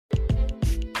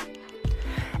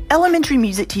Elementary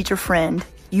music teacher friend,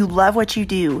 you love what you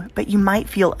do, but you might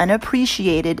feel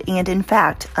unappreciated and, in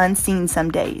fact, unseen some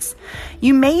days.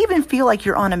 You may even feel like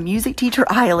you're on a music teacher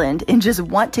island and just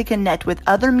want to connect with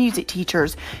other music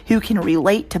teachers who can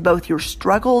relate to both your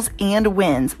struggles and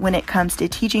wins when it comes to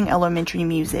teaching elementary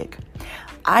music.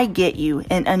 I get you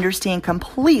and understand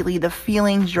completely the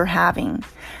feelings you're having.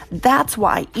 That's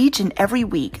why each and every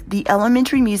week, the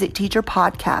Elementary Music Teacher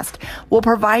Podcast will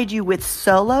provide you with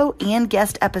solo and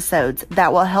guest episodes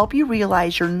that will help you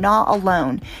realize you're not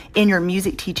alone in your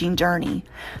music teaching journey.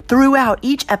 Throughout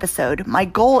each episode, my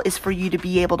goal is for you to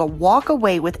be able to walk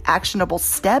away with actionable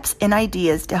steps and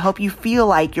ideas to help you feel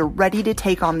like you're ready to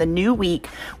take on the new week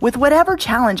with whatever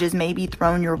challenges may be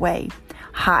thrown your way.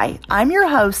 Hi, I'm your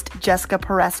host, Jessica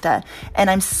Peresta, and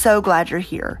I'm so glad you're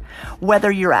here. Whether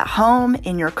you're at home,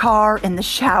 in your car, in the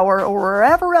shower, or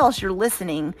wherever else you're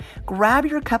listening, grab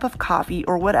your cup of coffee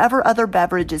or whatever other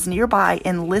beverage is nearby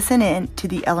and listen in to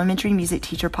the Elementary Music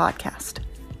Teacher Podcast.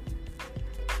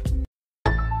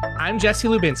 I'm Jesse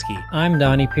Lubinsky. I'm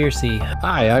Donnie Piercy.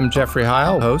 Hi, I'm Jeffrey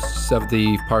Heil, hosts of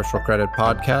the Partial Credit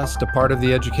Podcast, a part of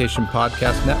the Education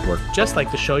Podcast Network. Just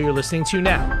like the show you're listening to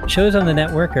now. Shows on the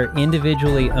network are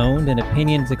individually owned and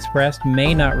opinions expressed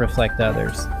may not reflect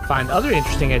others. Find other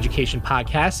interesting education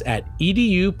podcasts at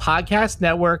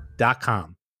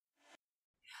edupodcastnetwork.com.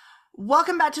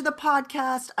 Welcome back to the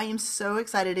podcast. I am so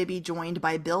excited to be joined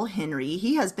by Bill Henry.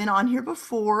 He has been on here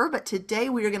before, but today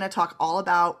we are going to talk all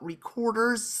about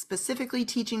recorders, specifically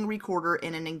teaching recorder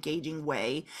in an engaging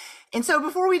way. And so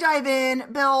before we dive in,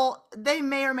 Bill, they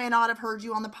may or may not have heard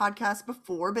you on the podcast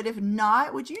before, but if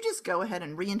not, would you just go ahead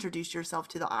and reintroduce yourself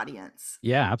to the audience?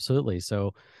 Yeah, absolutely.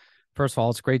 So first of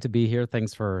all, it's great to be here.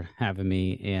 Thanks for having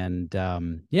me. And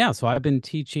so I've been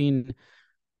teaching.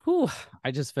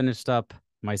 I just finished up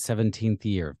my 17th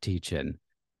year of teaching,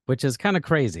 which is kind of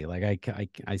crazy. Like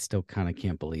I still kind of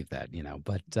can't believe that,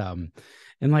 but,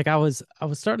 and like I was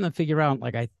starting to figure out,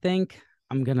 like, I think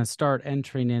I'm going to start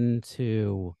entering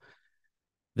into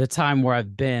the time where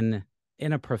I've been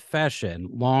in a profession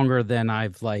longer than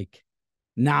I've like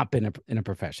not been in a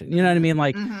profession. You know what I mean?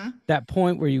 Like that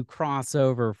point where you cross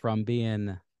over from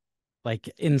being like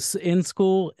in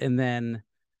school and then,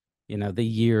 the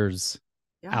years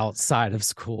outside of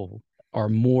school are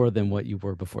more than what you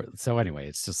were before. So anyway,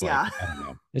 it's just like, I don't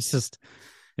know. It's just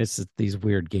these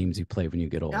weird games you play when you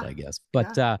get old, I guess.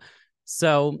 But I've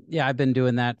been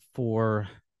doing that for,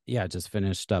 just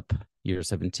finished up year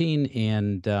 17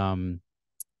 and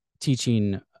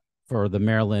teaching for the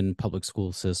Maryland public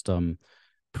school system,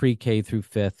 pre-K through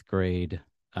 5th grade,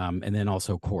 and then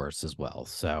also course as well.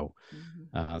 So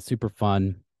super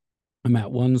fun. I'm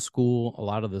at one school. A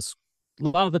lot of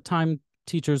the time,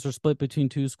 teachers are split between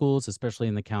two schools, especially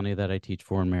in the county that I teach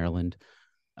for in Maryland.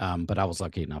 But I was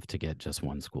lucky enough to get just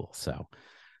one school. So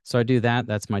I do that.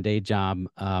 That's my day job,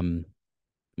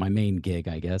 my main gig,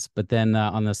 I guess. But then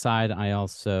on the side, I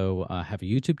also have a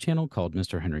YouTube channel called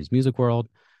Mr. Henry's Music World.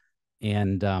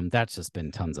 And that's just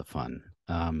been tons of fun.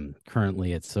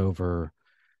 Currently, it's over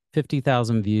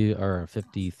 50,000 views or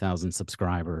 50,000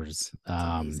 subscribers.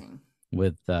 Amazing.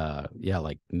 With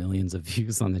like millions of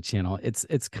views on the channel.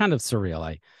 It's kind of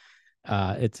surreal.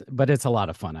 But it's a lot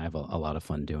of fun. I have a lot of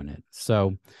fun doing it.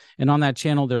 So, and on that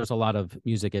channel, there's a lot of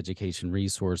music education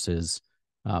resources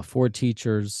for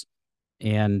teachers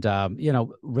and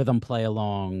rhythm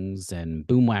play-alongs and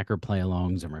boomwhacker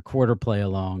play-alongs and recorder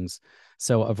play-alongs.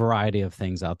 So a variety of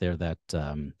things out there that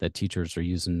that teachers are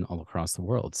using all across the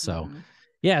world. So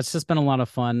it's just been a lot of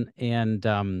fun and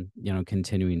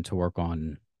continuing to work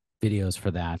on videos for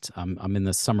that. I'm in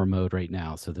the summer mode right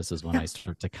now, so this is when I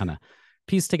start to kind of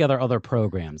piece together other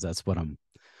programs. That's what I'm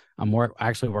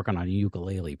actually working on a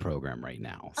ukulele program right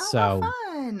now. So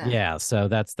fun. So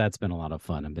that's been a lot of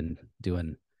fun. I've been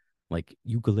doing like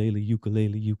ukulele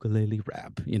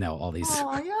rap, all these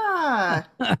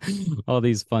all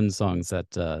these fun songs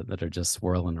that are just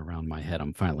swirling around my head.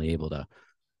 I'm finally able to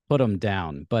put them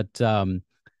down. But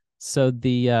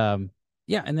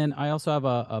and then I also have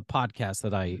a podcast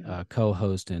that I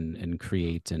co-host and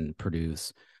create and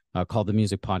produce called the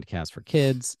Music Podcast for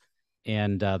Kids.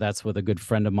 And that's with a good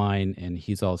friend of mine. And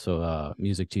he's also a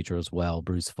music teacher as well,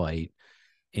 Bruce Fight.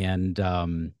 And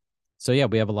we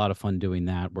have a lot of fun doing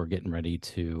that. We're getting ready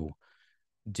to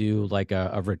do like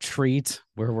a retreat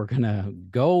where we're going to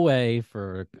go away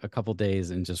for a couple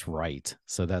days and just write.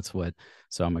 So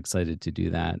I'm excited to do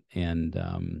that. And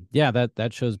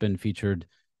that show's been featured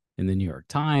in the New York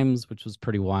Times, which was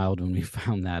pretty wild when we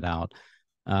found that out.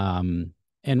 And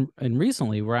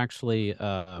recently we're actually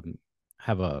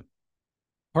have a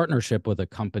partnership with a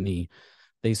company.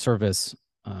 They service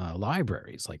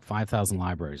libraries, like 5,000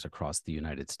 libraries across the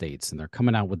United States. And they're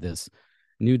coming out with this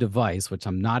new device, which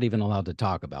I'm not even allowed to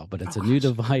talk about, but it's a new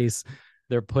device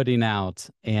they're putting out.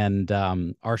 And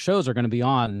our shows are going to be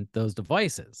on those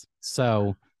devices.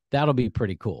 So that'll be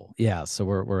pretty cool. Yeah. So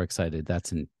we're excited.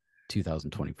 That's in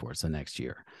 2024. So next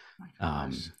year.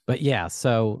 But yeah,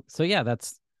 so yeah,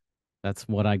 that's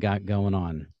what I got going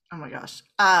on. Oh my gosh.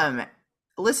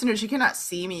 Listeners, you cannot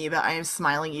see me, but I am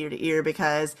smiling ear to ear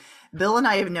because Bill and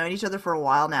I have known each other for a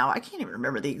while now. I can't even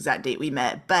remember the exact date we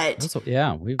met, but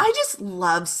I just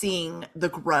love seeing the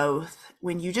growth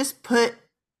when you just put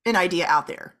an idea out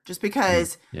there, just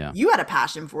because you had a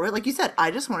passion for it. Like you said,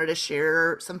 I just wanted to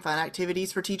share some fun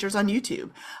activities for teachers on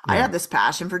YouTube. I had this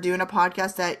passion for doing a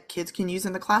podcast that kids can use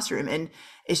in the classroom, and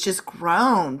it's just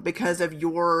grown because of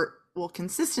your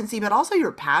consistency, but also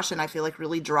your passion. I feel like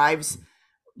really drives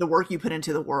the work you put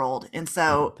into the world. And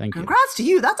so congrats to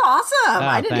you. That's awesome.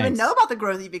 I didn't even know about the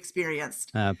growth you've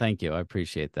experienced. Thank you. I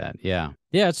appreciate that. Yeah.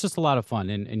 It's just a lot of fun.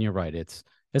 And you're right. It's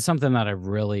something that I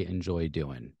really enjoy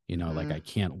doing, like I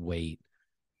can't wait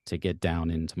to get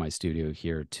down into my studio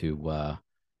here to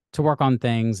work on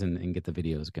things and get the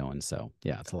videos going. So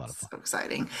yeah, it's a lot of fun. So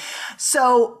exciting.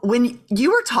 So when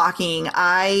you were talking,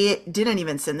 I didn't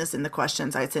even send this in the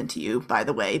questions I sent to you, by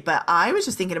the way, but I was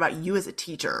just thinking about you as a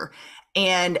teacher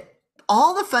and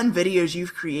all the fun videos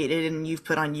you've created and you've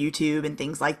put on YouTube and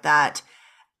things like that.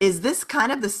 Is this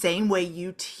kind of the same way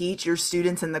you teach your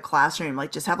students in the classroom?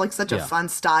 Like just have like such a fun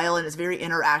style and it's very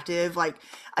interactive. Like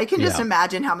I can just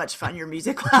imagine how much fun your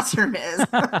music classroom is.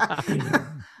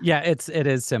 Yeah, it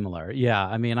is similar. Yeah.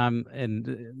 I mean,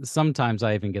 and sometimes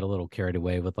I even get a little carried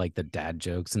away with like the dad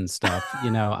jokes and stuff.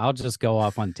 I'll just go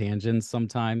off on tangents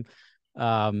sometime.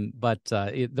 But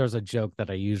there's a joke that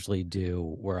I usually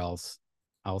do where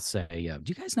I'll say, do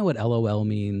you guys know what LOL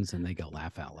means? And they go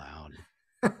laugh out loud.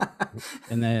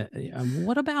 And then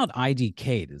what about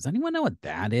IDK? Does anyone know what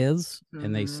that is?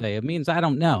 And they say it means I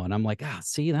don't know. And I'm like,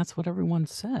 see, that's what everyone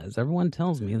says. Everyone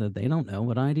tells me that they don't know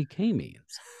what IDK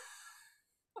means.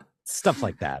 Stuff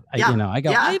like that. I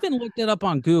go, I even looked it up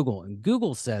on Google, and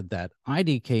Google said that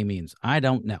IDK means I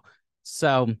don't know.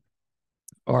 So,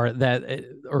 or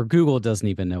Google doesn't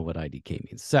even know what IDK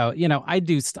means. So,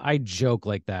 I joke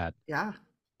like that. Yeah.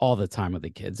 All the time with the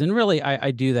kids. And really, I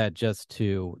do that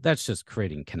that's just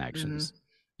creating connections,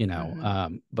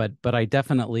 but I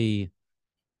definitely,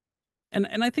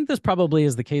 and I think this probably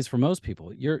is the case for most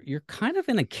people. You're kind of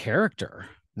in a character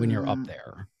when you're up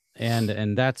there.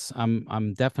 And that's,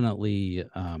 I'm definitely,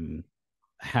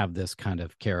 have this kind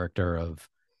of character of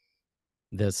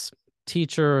this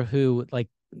teacher who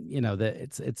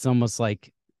it's almost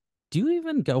like, do you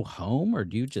even go home or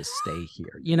do you just stay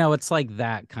here? It's like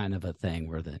that kind of a thing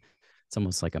where it's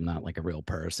almost like I'm not like a real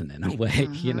person in a way,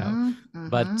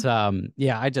 but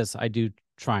I do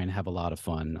try and have a lot of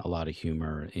fun, a lot of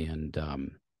humor. And,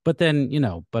 but then,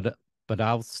 but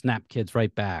I'll snap kids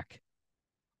right back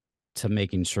to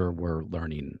making sure we're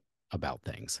learning about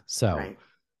things. So,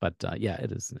 but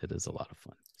it is a lot of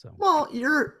fun. So, well,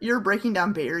 you're breaking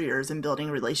down barriers and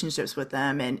building relationships with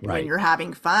them. And when you're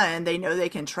having fun, they know they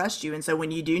can trust you. And so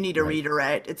when you do need a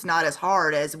redirect, it's not as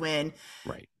hard as when,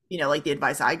 like the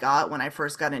advice I got when I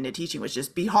first got into teaching was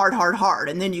just be hard.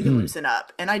 And then you can loosen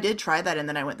up. And I did try that. And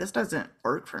then I went, this doesn't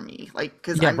work for me. Like,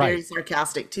 cause I'm very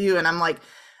sarcastic too. And I'm like,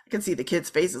 I can see the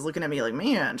kids' faces looking at me like,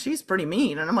 man, she's pretty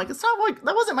mean. And I'm like, it's not like,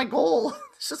 that wasn't my goal.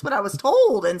 It's just what I was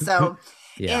told. And so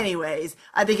anyways,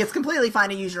 I think it's completely fine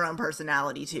to use your own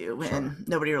personality too. And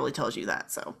nobody really tells you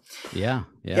that. So yeah.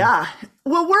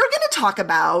 Well, we're going to talk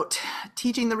about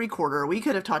teaching the recorder. We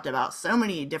could have talked about so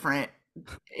many different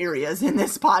areas in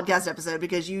this podcast episode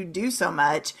because you do so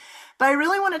much, but I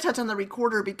really want to touch on the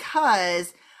recorder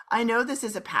because I know this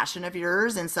is a passion of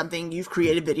yours and something you've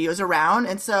created videos around.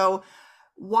 And so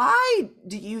why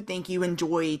do you think you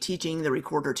enjoy teaching the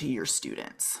recorder to your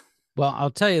students? Well, I'll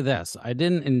tell you this, I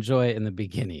didn't enjoy it in the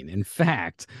beginning. In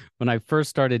fact, when I first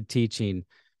started teaching,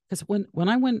 because when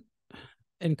I went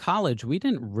in college, we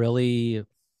didn't really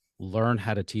learn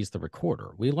how to teach the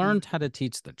recorder. We learned how to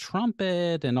teach the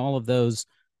trumpet and all those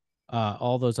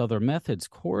other methods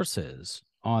courses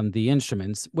on the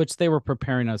instruments, which they were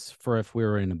preparing us for if we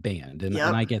were in a band. And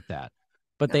I get that,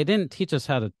 but they didn't teach us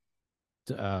how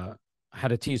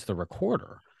to teach the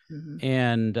recorder.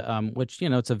 And which,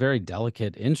 it's a very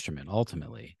delicate instrument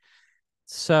ultimately.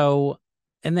 So,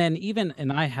 and then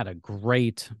and I had a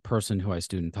great person who I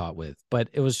student taught with, but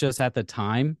it was just at the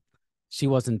time she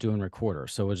wasn't doing recorder.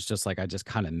 So it was just like, I just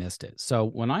kind of missed it. So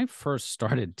when I first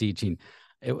started teaching,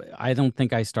 I don't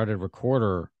think I started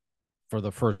recorder for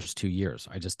the first 2 years.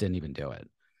 I just didn't even do it.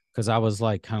 because I was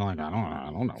like, kind of like,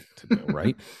 I don't know what to do.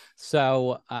 Right.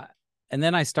 So, and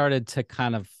then I started to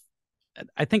kind of,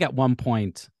 I think at one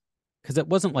point, because it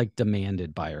wasn't like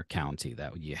demanded by our county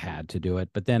that you had to do it.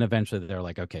 But then eventually they're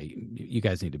like, okay, you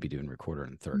guys need to be doing recorder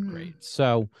in third grade.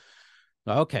 So,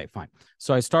 okay, fine.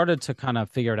 So I started to kind of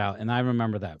figure it out. And I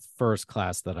remember that first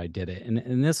class that I did it.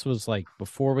 And this was like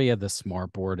before we had the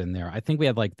smart board in there. I think we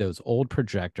had like those old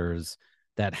projectors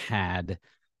that had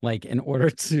like, in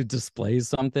order to display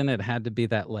something, it had to be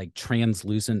that like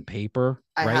translucent paper,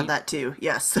 I have right? that too.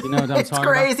 Yes. You know what I'm It's talking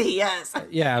about? crazy. Yes.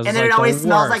 Yeah, it was And then like it the always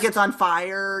smells like worst. it's on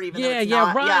fire, even though Yeah, it's yeah,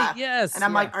 not. right. Yeah. Yes. And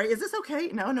I'm yeah. like, is this okay?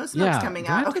 No, no smoke's coming Do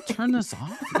I out. have to Okay. turn this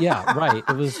off? Yeah, right.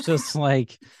 It was just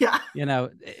like, Yeah. you know,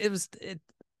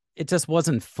 it just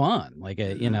wasn't fun. Like, you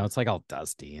Mhm. know, it's like all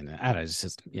dusty and I don't know, it's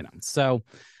just, you know, so,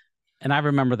 and I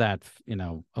remember that, you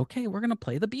know, okay, we're going to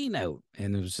play the B note.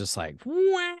 And it was just like,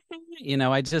 wah, you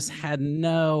know, I just had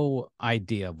no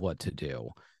idea of what to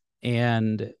do.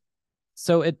 And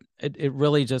so it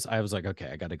really just, I was like,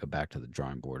 okay, I got to go back to the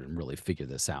drawing board and really figure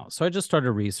this out. So I just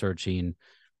started researching,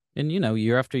 and, you know,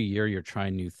 year after year, you're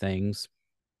trying new things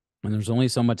and there's only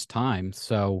so much time.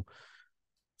 So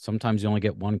sometimes you only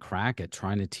get one crack at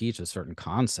trying to teach a certain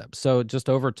concept. So just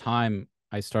over time,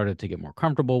 I started to get more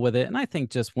comfortable with it. And I think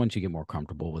just once you get more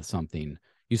comfortable with something,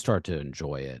 you start to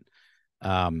enjoy it.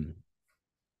 Um,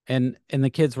 and the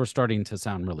kids were starting to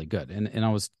sound really good. And I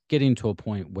was getting to a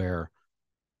point where,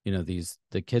 you know,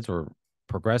 the kids were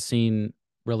progressing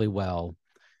really well.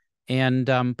 And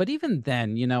but even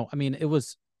then, you know, I mean,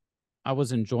 I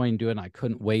was enjoying doing it. I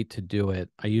couldn't wait to do it.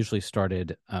 I usually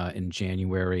started in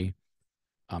January,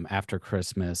 after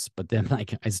Christmas, but then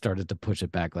like I started to push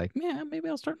it back, like, yeah, maybe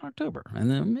I'll start in October.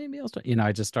 And then maybe I'll start, you know,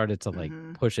 I just started to like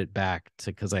Mhm. push it back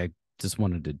to, because I just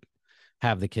wanted to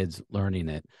have the kids learning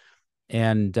it.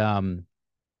 And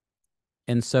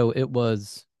and so it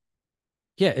was,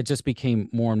 yeah, it just became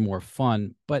more and more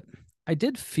fun. But I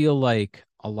did feel like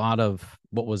a lot of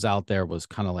what was out there was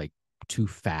kind of like too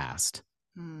fast.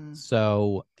 Mm.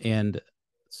 So, and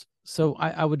so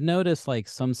I would notice like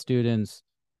some students,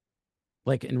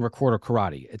 like in recorder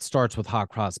karate, it starts with hot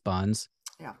cross buns.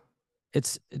 Yeah.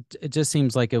 It just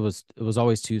seems like it was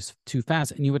always too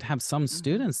fast, and you would have some Mhm.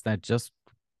 students that just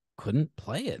couldn't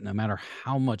play it no matter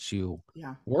how much you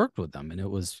Yeah. worked with them, and it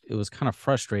was kind of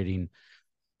frustrating.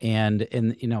 And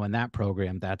in, you know, in that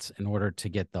program, that's in order to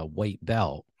get the white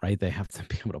belt, right? They have to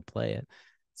be able to play it.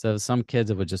 So some kids,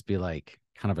 it would just be like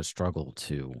kind of a struggle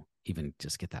to even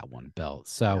just get that one belt.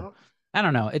 So Yep. I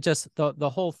don't know. It just, the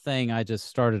whole thing, I just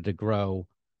started to grow.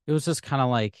 It was just kind of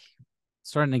like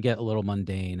starting to get a little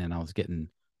mundane, and I was getting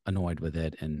annoyed with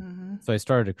it. And Mhm. so I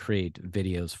started to create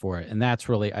videos for it. And that's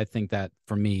really, I think that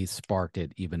for me sparked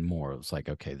it even more. It was like,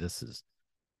 okay, this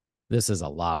is a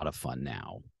lot of fun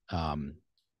now.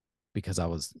 Because I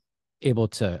was able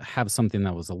to have something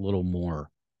that was a little more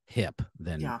hip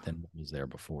Yeah. than what was there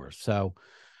before. So,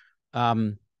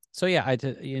 um, so yeah,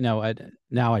 you know,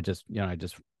 now I just, you know, I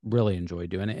just really enjoy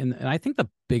doing it. And I think the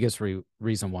biggest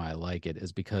reason why I like it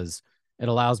is because it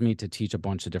allows me to teach a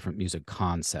bunch of different music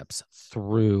concepts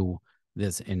through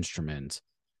this instrument.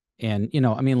 And, you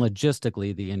know, I mean,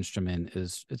 logistically, the instrument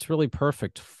it's really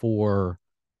perfect for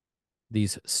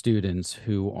these students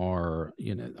who are,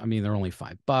 you know, I mean, they're only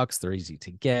 $5, they're easy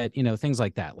to get, you know, things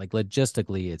like that. Like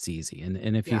logistically, it's easy. And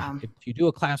Yeah. if you do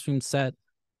a classroom set,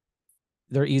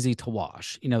 they're easy to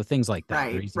wash, you know, things like that.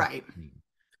 They're Right. easy to Right. clean.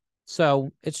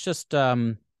 So it's just,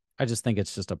 I just think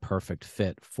it's just a perfect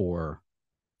fit for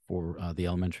the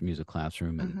elementary music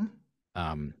classroom. And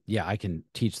Mhm. yeah, I can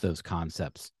teach those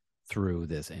concepts through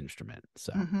this instrument.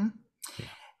 So Mhm. yeah.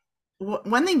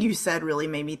 One thing you said really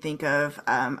made me think of,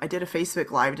 I did a Facebook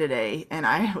Live today, and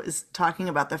I was talking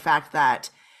about the fact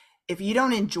that if you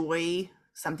don't enjoy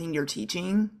something you're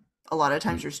teaching, a lot of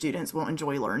times Mm. your students won't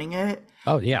enjoy learning it.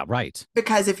 Oh yeah, right.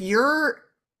 Because if you're,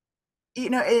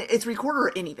 it's recorder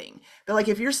or anything, but like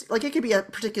if you're like, it could be a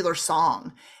particular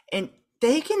song, and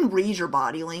they can read your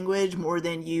body language more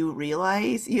than you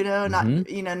realize,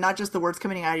 Hmm. not just the words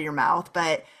coming out of your mouth,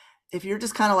 but if you're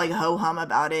just kind of like ho hum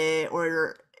about it,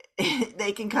 or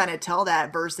they can kind of tell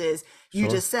that, versus you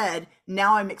Sure. just said,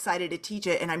 now I'm excited to teach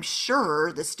it. And I'm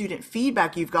sure the student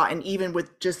feedback you've gotten, even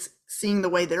with just seeing the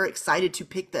way they're excited to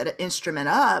pick that instrument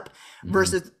up Hmm.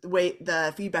 versus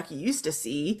the feedback you used to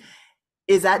see,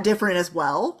 is that different as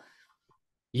well?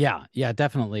 Yeah, yeah,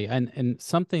 definitely. And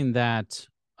something that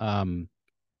um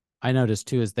I noticed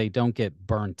too is they don't get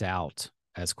burnt out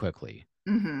as quickly.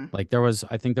 Mm-hmm. Like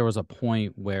I think there was a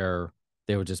point where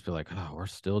they would just be like, "Oh, we're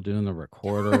still doing the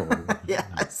recorder," or you know.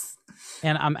 Yes.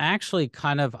 And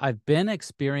I've been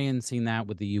experiencing that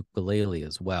with the ukulele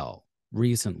as well.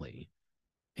 recently.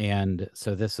 And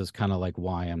so this is kind of like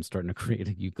why I'm starting to create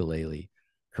a ukulele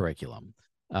curriculum.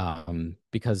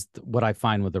 Because what I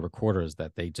find with the recorder is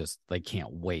that they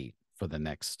can't wait for the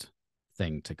next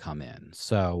thing to come in.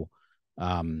 So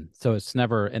so it's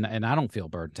never, and I don't feel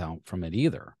burnt out from it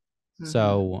either.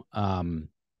 So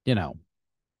you know,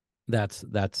 that's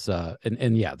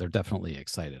and yeah, they're definitely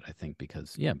excited, I think,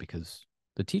 because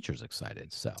the teacher's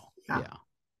excited. So yeah,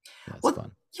 it's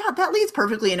fun. Yeah, that leads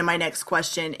perfectly into my next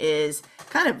question, is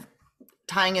kind of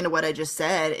tying into what I just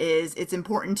said. Is it's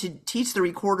important to teach the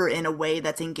recorder in a way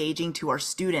that's engaging to our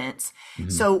students.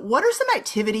 So what are some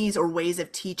activities or ways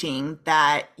of teaching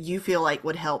that you feel like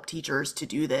would help teachers to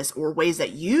do this, or ways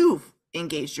that you've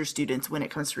engaged your students when it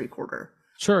comes to recorder?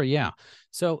 Sure, yeah.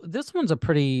 So this one's a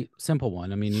pretty simple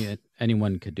one. I mean,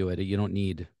 anyone could do it. You don't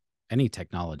need any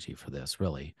technology for this,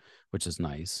 really, which is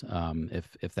nice,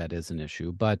 if that is an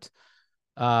issue. But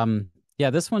yeah,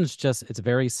 this one's it's a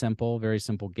very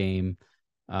simple game.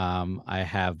 I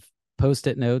have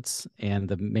Post-it notes, and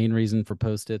the main reason for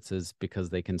Post-its is because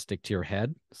they can stick to your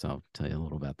head. So I'll tell you a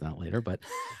little about that later.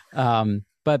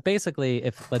 But basically,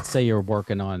 if let's say you're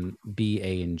working on B,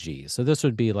 A, and G, so this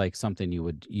would be like something you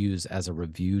would use as a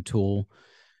review tool.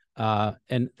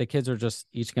 And the kids are just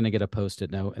each going to get a Post-it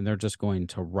note, and they're just going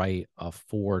to write a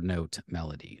 4-note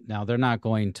melody. Now, they're not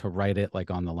going to write it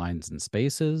like on the lines and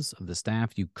spaces of the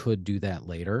staff. You could do that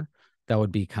later. That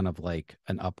would be kind of like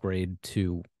an upgrade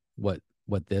to what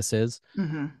this is.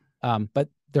 But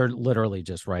they're literally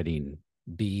just writing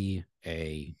B,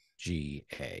 A, G,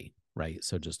 A, right?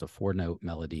 So just a 4-note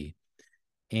melody.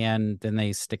 And then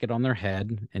they stick it on their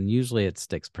head, and usually it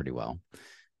sticks pretty well.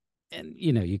 And,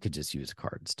 you could just use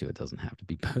cards too. It doesn't have to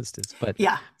be Post-its. But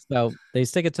yeah. So they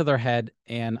stick it to their head,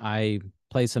 and I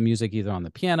play some music either on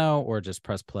the piano or just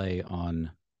press play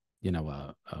on,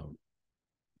 a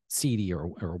CD or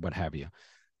what have you.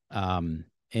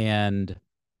 And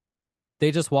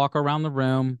they just walk around the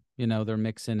room, they're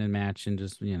mixing and matching,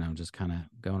 just kind of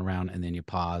going around, and then you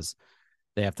pause.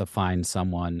 They have to find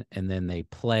someone, and then they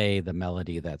play the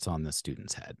melody that's on the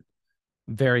student's head.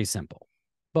 Very simple.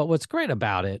 But what's great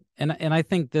about it, and I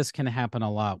think this can happen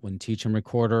a lot when teaching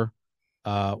recorder,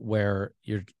 where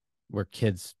you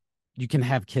can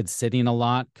have kids sitting a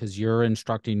lot because you're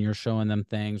instructing, you're showing them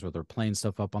things, or they're playing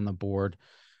stuff up on the board,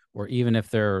 or even if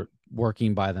they're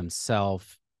working by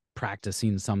themselves,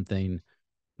 practicing something,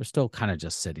 they're still kind of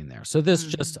just sitting there. So this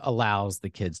just allows the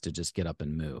kids to just get up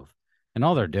and move. And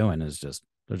all they're doing is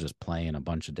they're just playing a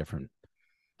bunch of different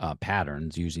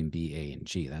patterns using B, A, and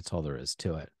G. That's all there is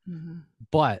to it.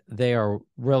 But they are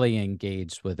really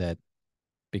engaged with it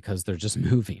because they're just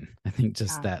moving. I think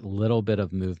just that little bit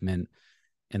of movement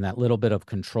and that little bit of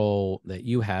control that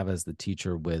you have as the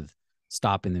teacher with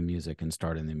stopping the music and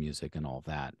starting the music and all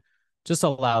that just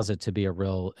allows it to be a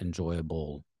real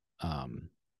enjoyable,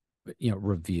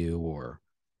 review or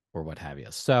what have you.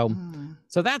 So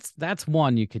that's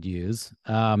one you could use.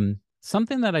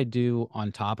 Something that I do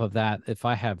on top of that, if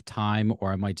I have time,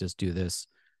 or I might just do this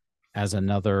as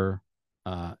another,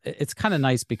 it's kind of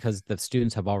nice because the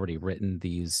students have already written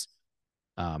these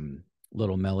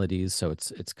little melodies. So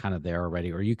it's kind of there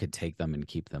already, or you could take them and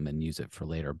keep them and use it for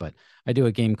later. But I do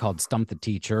a game called Stump the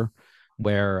Teacher,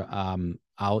 where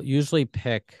I'll usually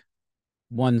pick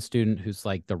one student who's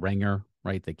like the ringer,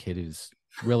 right? The kid who's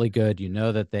really good.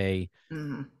 That they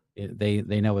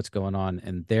know what's going on,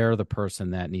 and they're the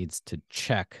person that needs to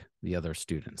check the other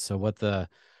students.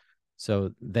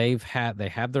 So they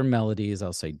have their melodies.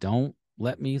 I'll say, don't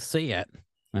let me see it.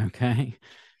 Okay.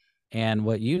 And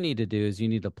what you need to do is you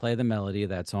need to play the melody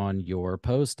that's on your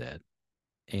Post-it,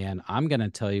 and I'm going to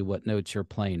tell you what notes you're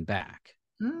playing back.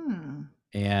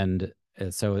 And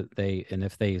so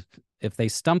if they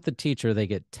stump the teacher, they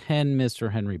get 10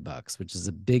 Mr. Henry bucks, which is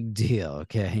a big deal.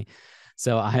 Okay.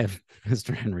 So I have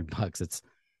Mr. Henry bucks. It's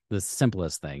the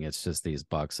simplest thing. It's just these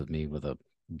bucks of me with a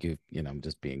goof,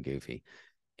 just being goofy.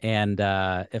 And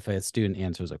if a student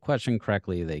answers a question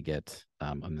correctly, they get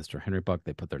a Mr. Henry buck.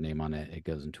 They put their name on it. It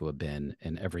goes into a bin.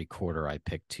 And every quarter, I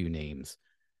pick 2 names,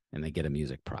 and they get a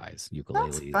music prize.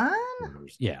 Ukulele. That's fun.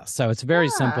 Yeah. So it's very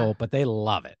simple, but they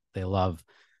love it. They love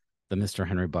the Mr.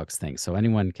 Henry bucks thing. So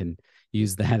anyone can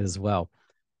use that as well.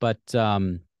 But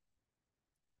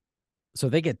so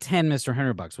they get 10 Mr.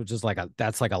 Henry bucks, which is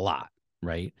that's like a lot,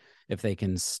 right? If they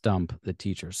can stump the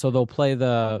teacher. So they'll play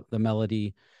the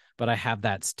melody, but I have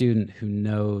that student who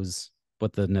knows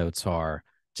what the notes are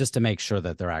just to make sure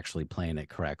that they're actually playing it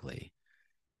correctly.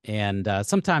 And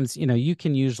sometimes, you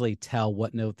can usually tell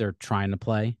what note they're trying to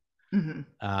play. And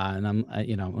I'm, I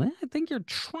think you're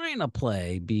trying to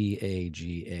play B, A,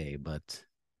 G, A, but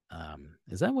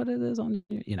Is that what it is on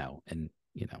you? And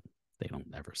they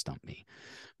don't ever stump me.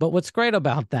 But what's great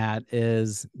about that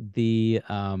is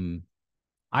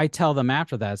I tell them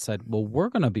after that, said, well, we're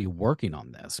going to be working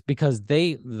on this because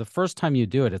the first time you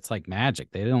do it, it's like magic.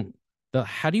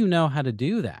 How do you know how to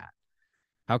do that?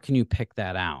 How can you pick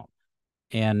that out?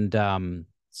 And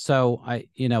so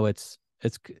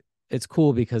it's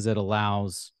cool because it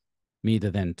allows me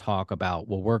to then talk about,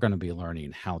 well, we're going to be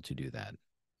learning how to do that.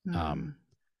 Mhm.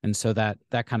 And so that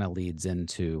kind of leads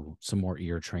into some more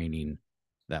ear training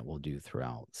that we'll do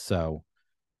throughout. So,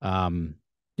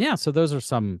 yeah, so those are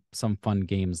some fun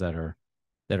games that are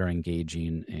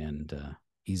engaging and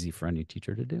easy for any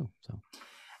teacher to do. So,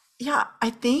 Yeah, I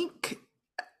think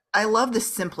I love the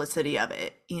simplicity of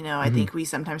it. I mhm. think we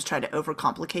sometimes try to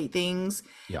overcomplicate things.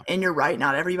 Yeah. And you're right,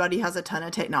 not everybody has a ton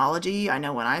of technology. I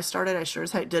know when I started, I sure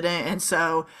as heck didn't. And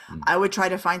so Mm. I would try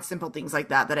to find simple things like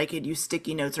that I could use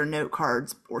sticky notes or note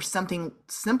cards or something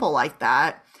simple like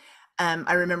that.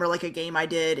 I remember like a game I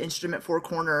did, Instrument Four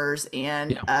Corners,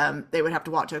 and Yeah. they would have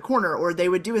to walk to a corner, or they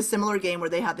would do a similar game where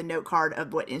they had the note card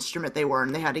of what instrument they were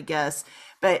and they had to guess.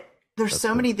 But there's That's so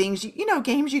cool. many things,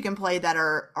 games you can play that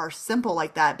are simple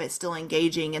like that, but still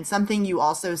engaging. And something you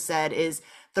also said is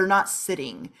they're not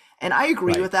sitting. And I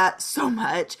agree Right. with that so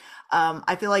much.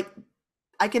 I feel like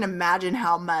I can imagine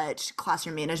how much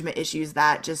classroom management issues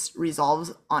that just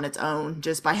resolves on its own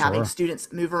just by having Sure.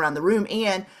 students move around the room,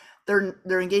 and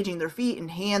they're engaging their feet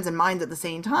and hands and minds at the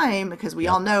same time, because we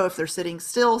Yep. all know if they're sitting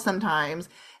still sometimes,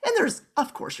 and there's,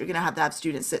 of course, you're going to have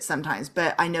students sit sometimes,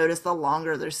 but I notice the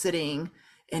longer they're sitting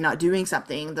and not doing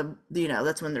something,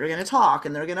 that's when they're going to talk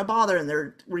and they're going to bother, and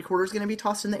their recorder's going to be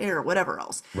tossed in the air or whatever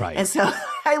else. Right. And so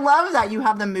I love that you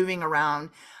have them moving around.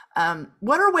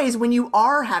 What are ways when you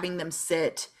are having them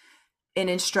sit and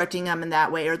instructing them in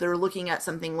that way, or they're looking at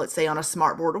something, let's say on a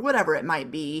smart board or whatever it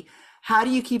might be, how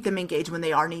do you keep them engaged when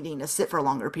they are needing to sit for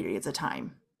longer periods of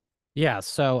time? Yeah.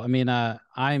 So I mean,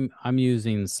 I'm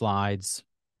using slides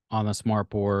on the smart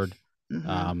board, Mm-hmm.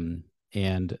 um,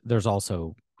 and there's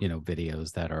also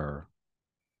videos that are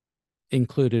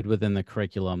included within the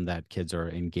curriculum that kids are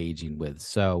engaging with.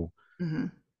 So Mm-hmm.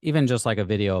 even just like a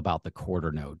video about the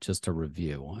quarter note, just to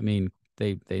review. I mean,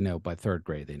 they know by third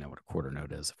grade they know what a quarter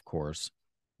note is, of course,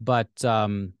 but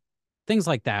things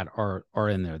like that are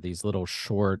in there. These little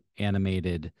short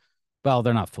animated, well,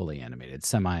 they're not fully animated,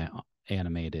 semi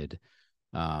animated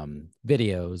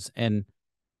videos,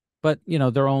 but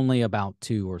they're only about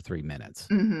 2 or 3 minutes,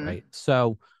 Mm-hmm. right?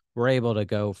 So we're able to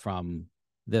go from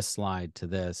this slide to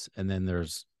this, and then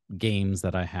there's games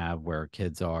that I have where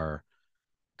kids are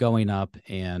going up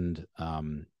and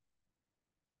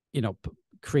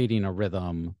creating a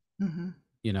rhythm,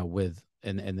 Mm-hmm. with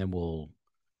and then we'll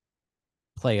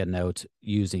play a note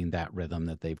using that rhythm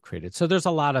that they've created. So there's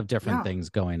a lot of different Yeah. things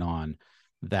going on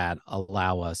that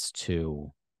allow us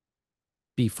to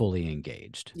be fully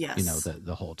engaged, Yes.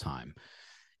 the whole time.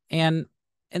 And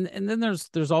and then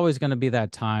there's always going to be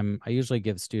that time. I usually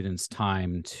give students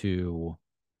time to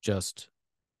just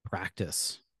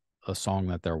practice a song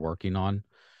that they're working on,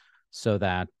 so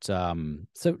that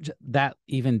that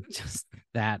even just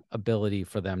that ability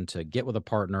for them to get with a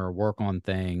partner, work on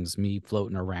things, me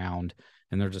floating around,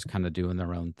 and they're just kind of doing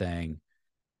their own thing.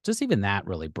 Just even that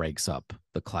really breaks up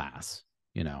the class,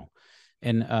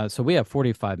 And so we have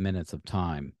 45 minutes of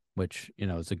time, which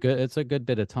it's a good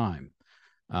bit of time.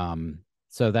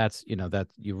 So that's that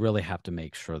you really have to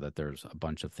make sure that there's a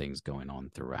bunch of things going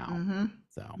on throughout. Mm-hmm.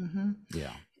 So Mm-hmm.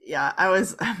 yeah. Yeah,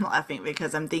 I'm laughing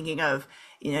because I'm thinking of,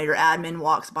 your admin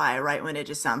walks by right when it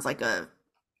just sounds like a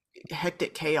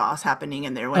hectic chaos happening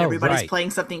in there, when Oh, everybody's right.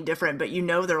 playing something different, but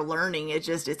they're learning. It's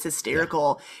Yeah.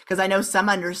 hysterical, because I know some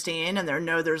understand and they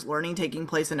know there's learning taking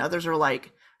place, and others are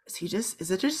like,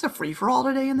 is it just a free for all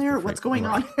today in It's a there? free What's for going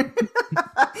on?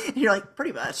 right. You're like,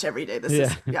 pretty much every day. This Yeah.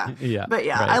 is, yeah. Yeah. But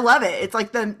yeah, I Right. love it. It's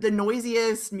like the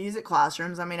noisiest music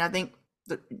classrooms. I mean, I think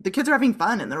the kids are having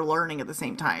fun and they're learning at the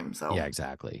same time. So Yeah,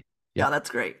 exactly. yeah, Yep, that's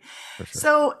great. for sure.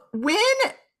 So when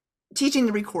teaching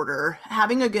the recorder,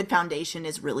 having a good foundation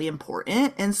is really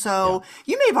important. And Yeah. so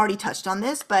you may have already touched on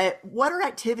this, but what are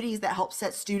activities that help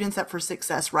set students up for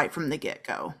success right from the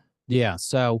get-go? Yeah.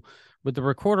 So with the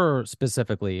recorder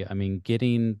specifically, I mean,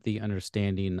 getting the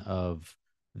understanding of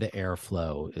the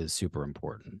airflow is super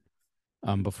important,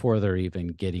 before they're even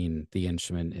getting the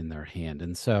instrument in their hand.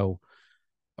 And so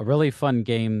a really fun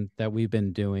game that we've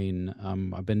been doing,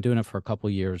 I've been doing it for a couple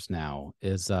years now,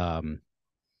 is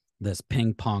this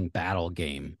ping pong battle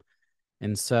game.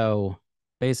 And so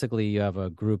basically you have a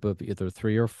group of either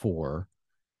 3 or 4,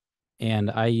 and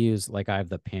I have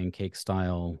the pancake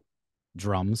style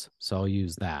drums, so I'll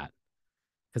use that.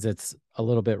 because it's a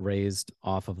little bit raised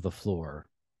off of the floor,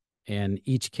 and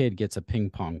each kid gets a ping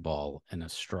pong ball and a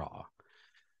straw.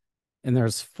 And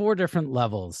there's 4 different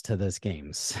levels to this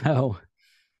game. So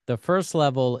the first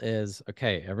level is,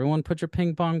 okay, everyone put your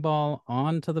ping pong ball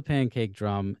onto the pancake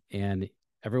drum and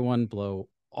everyone blow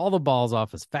all the balls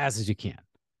off as fast as you can.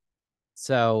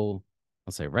 So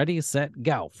I'll say, ready, set,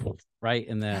 go, right?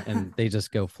 And they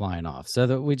just go flying off. So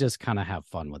that we just kind of have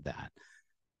fun with that.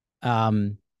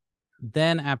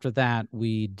 Then after that,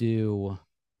 we'll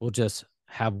just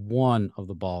have one of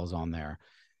the balls on there.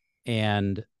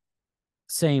 And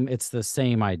it's the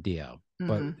same idea,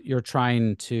 but you're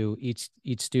trying to, each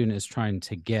student is trying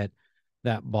to get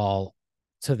that ball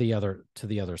to the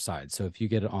other side. So if you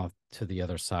get it off to the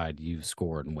other side, you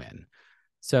score and win.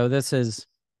 So this is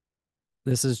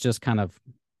just kind of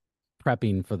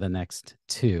prepping for the next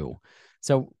 2.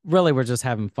 So really we're just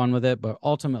having fun with it, but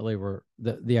ultimately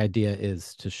the idea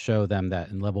is to show them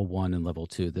that in level 1 and level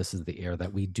 2, this is the air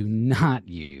that we do not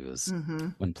use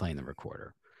when playing the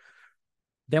recorder.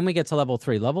 Then we get to level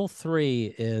 3. Level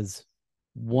 3 is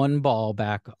one ball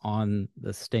back on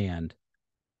the stand,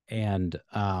 and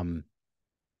the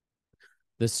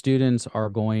students are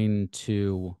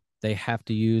they have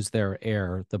to use their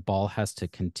air. The ball has to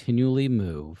continually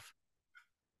move,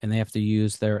 and they have to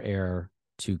use their air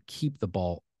to keep the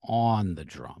ball on the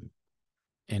drum.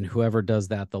 And whoever does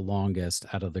that the longest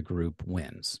out of the group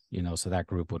wins. So that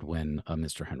group would win a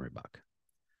Mr. Henry Buck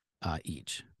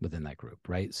each within that group,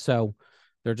 right? So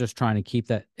they're just trying to keep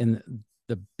that. And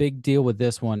the big deal with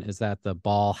this one is that the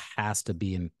ball has to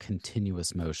be in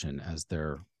continuous motion as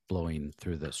they're blowing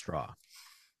through the straw.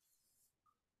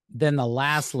 Then the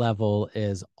last level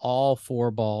is all 4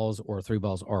 balls or 3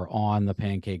 balls are on the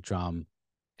pancake drum,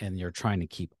 and you're trying to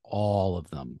keep all of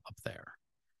them up there.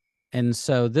 And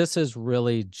so this is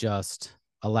really just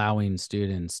allowing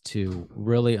students to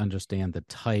really understand the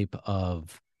type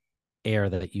of air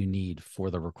that you need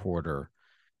for the recorder.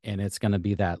 And it's going to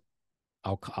be that,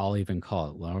 I'll even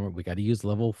call it, we got to use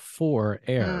level 4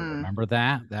 air. Remember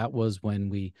that? That was when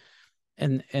we,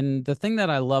 and the thing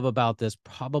that I love about this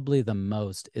probably the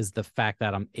most is the fact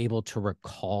that I'm able to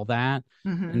recall that.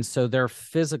 And so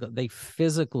they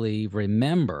physically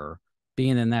remember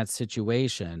being in that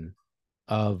situation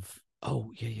of,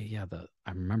 oh, yeah.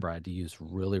 I remember I had to use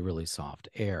really, really soft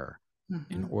air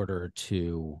in order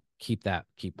to keep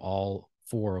all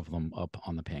 4 of them up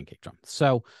on the pancake drum.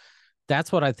 So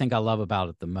that's what I think I love about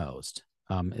it the most,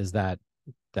 is that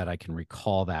I can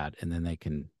recall that, and then they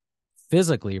can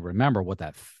physically remember what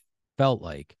that felt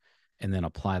like, and then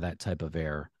apply that type of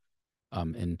air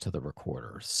into the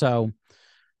recorder. So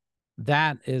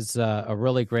that is a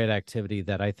really great activity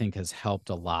that I think has helped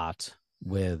a lot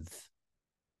with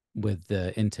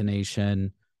the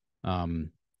intonation.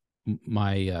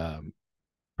 My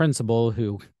principal,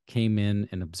 who came in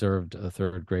and observed a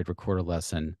 3rd grade recorder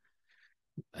lesson,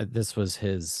 this was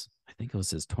I think it was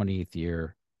his 28th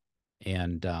year,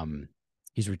 and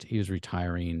he was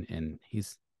retiring, and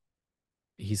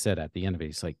he said at the end of it,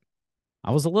 he's like,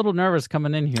 I was a little nervous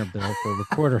coming in here, Bill, for a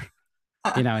recorder,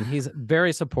 and he's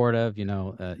very supportive,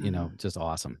 just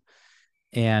awesome.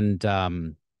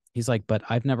 And he's like, but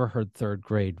I've never heard 3rd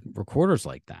grade recorders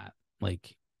like that.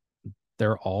 Like,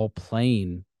 they're all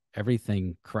playing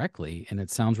everything correctly, and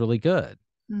it sounds really good.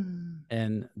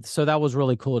 And so that was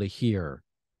really cool to hear.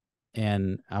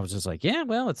 And I was just like, yeah,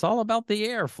 well, it's all about the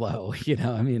airflow,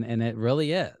 and it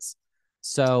really is.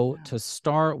 So to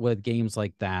start with games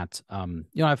like that, I've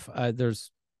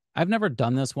never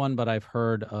done this one, but I've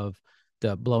heard of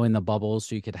the blowing the bubbles.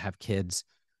 So you could have kids,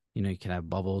 you can have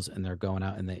bubbles, and they're going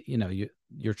out, and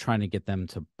you're trying to get them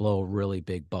to blow a really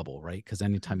big bubble, right? Because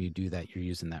anytime you do that, you're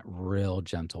using that real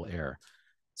gentle air.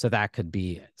 So that could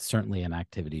be certainly an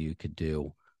activity you could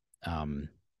do.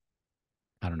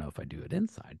 I don't know if I do it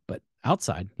inside, but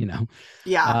outside,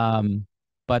 Yeah.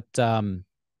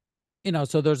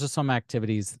 So there's some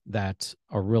activities that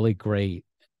are really great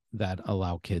that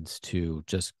allow kids to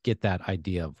just get that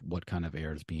idea of what kind of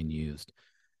air is being used.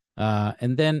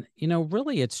 And then,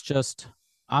 really it's just,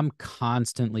 I'm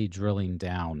constantly drilling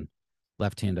down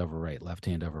left hand over right, left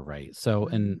hand over right. So,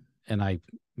 and I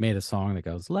made a song that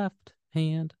goes left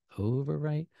hand over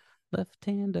right, left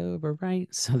hand over right.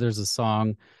 So there's a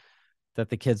song that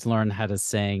the kids learn how to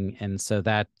sing. And so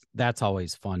that's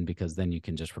always fun, because then you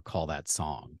can just recall that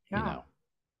song,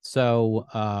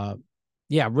 So,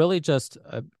 really just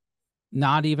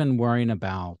not even worrying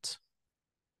about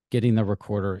getting the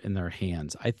recorder in their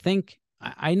hands.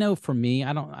 I know for me,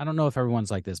 I don't know if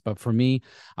everyone's like this, but for me,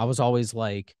 I was always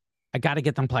like, I got to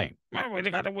get them playing. We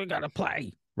got to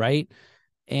play. Right.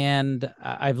 And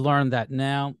I've learned that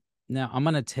now, Now I'm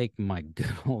going to take my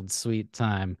good old sweet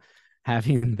time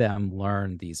having them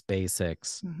learn these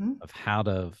basics Mm-hmm. of how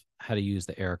to use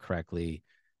the air correctly.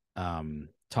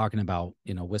 Talking about,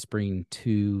 whispering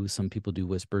to, some people do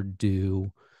whisper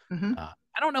do. Mm-hmm.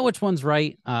 I don't know which one's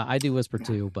right. I do whisper Yeah.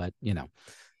 to, but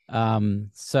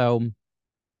so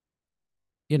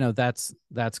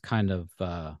that's kind of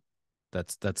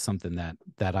that's something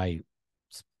that I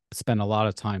spend a lot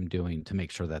of time doing to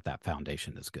make sure that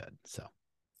foundation is good. So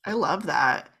I love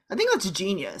that. I think that's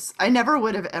genius. I never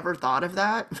would have ever thought of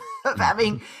that, of yeah,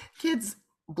 having kids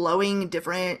blowing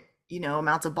different,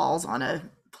 amounts of balls on a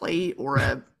plate or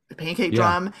a pancake yeah,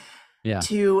 drum yeah,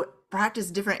 to practice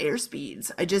different air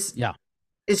speeds. yeah,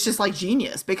 It's just like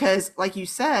genius because, like you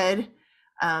said,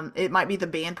 it might be the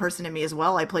band person in me as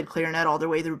well. I played clarinet all the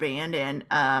way through band and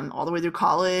all the way through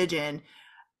college, and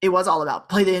it was all about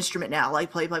play the instrument now,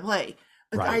 like play, play, play.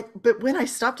 right, But when I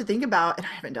stopped to think about, and I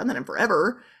haven't done that in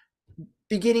forever,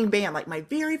 beginning band, like my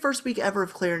very first week ever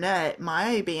of clarinet,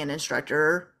 my band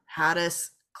instructor had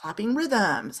us clapping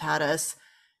rhythms, had us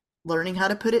learning how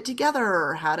to put it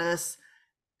together, had us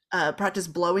practice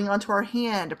blowing onto our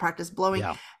hand, to practice blowing.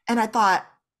 yeah, And I thought,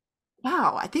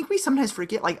 wow, I think we sometimes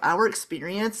forget like our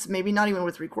experience, maybe not even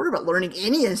with recorder, but learning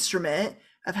any instrument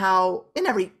of how, and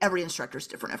every instructor is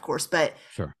different, of course, but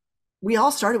sure, we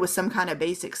all started with some kind of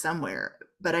basic somewhere.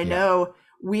 But I yeah, know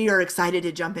we are excited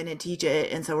to jump in and teach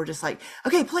it. And so we're just like,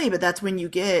 okay, play. But that's when you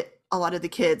get a lot of the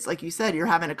kids, like you said, you're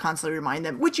having to constantly remind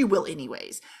them, which you will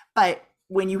anyways. But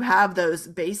when you have those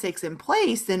basics in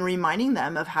place, then reminding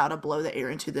them of how to blow the air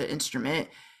into the instrument,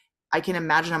 I can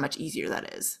imagine how much easier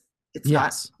that is. It's not,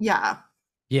 yes. yeah.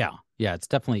 Yeah, yeah, it's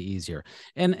definitely easier.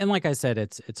 And like I said,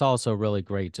 it's also really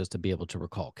great just to be able to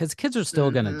recall, because kids are still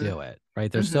going to Mm-hmm. do it,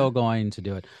 right? They're Mm-hmm. still going to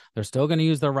do it. They're still going to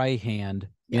use their right hand,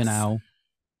 Yes.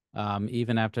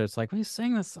 even after it's like, we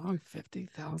sing this song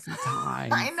 50,000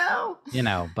 times, I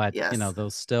know. but Yes. they'll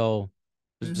still,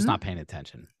 they're just Mm-hmm. not paying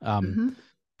attention. Mm-hmm.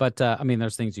 But I mean,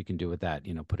 there's things you can do with that,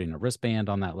 putting a wristband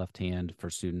on that left hand for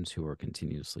students who are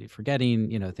continuously forgetting,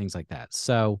 things like that.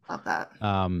 So, Love that.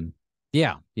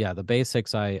 yeah, the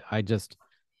basics, I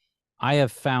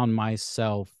have found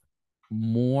myself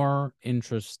more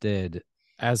interested,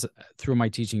 as through my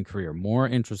teaching career, more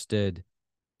interested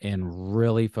in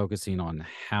really focusing on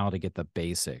how to get the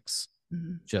basics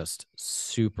Mm-hmm. just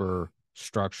super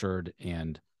structured,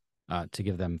 and to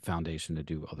give them foundation to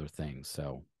do other things.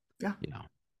 So, Yeah. yeah,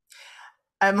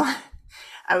 I'm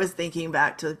I was thinking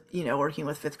back to, working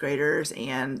with fifth graders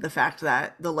and the fact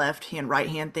that the left hand, right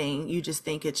hand thing, you just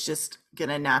think it's just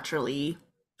gonna naturally,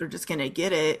 they're just gonna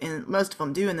get it. And most of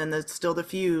them do. And then there's still the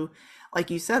few, like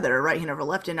you said, that are right hand over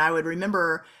left. And I would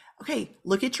remember, okay,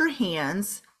 look at your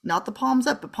hands, not the palms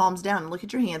up, but palms down. And look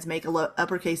at your hands, make a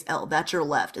uppercase L. That's your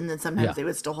left. And then sometimes yeah, they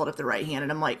would still hold up the right hand.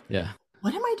 And I'm like, yeah,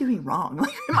 what am I doing wrong?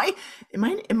 Like, am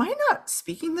I not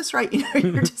speaking this right?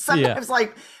 You're just yeah, sometimes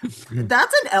like,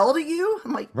 that's an L to you.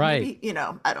 I'm like, right, maybe,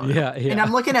 I don't know. yeah, And yeah,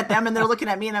 I'm looking at them and they're looking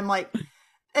at me and I'm like,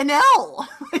 an L.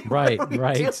 Like, what right, are we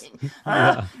right, doing?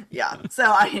 yeah, Yeah.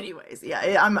 So anyways,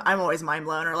 yeah, I'm always mind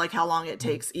blown, or like how long it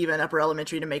takes even upper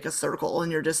elementary to make a circle.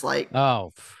 And you're just like,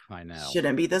 oh, I know,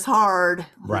 shouldn't be this hard. It's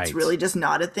right. really just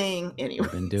not a thing anyway.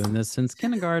 We've been doing this since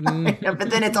kindergarten. But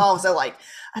then it's also like,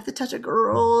 I have to touch a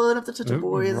girl and I have to touch a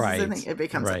boy. This is a thing. Right, It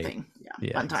becomes a right. thing. Yeah,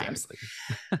 Yeah, fun times.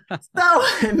 exactly.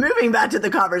 So, moving back to the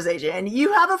conversation,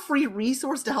 you have a free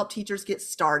resource to help teachers get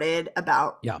started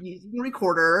about Yeah. using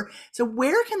Recorder. So,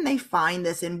 where can they find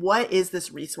this, and what is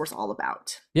this resource all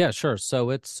about? Yeah, sure. So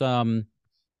it's on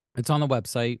the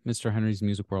website,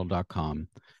 mrhenrysmusicworld.com.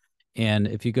 And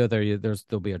if you go there,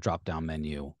 there'll be a drop-down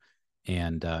menu,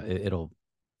 and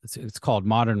it's called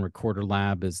Modern Recorder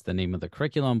Lab is the name of the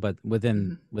curriculum, but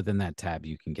within that tab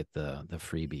you can get the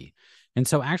freebie. And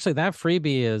so actually that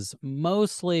freebie is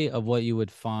mostly of what you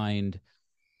would find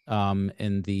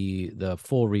in the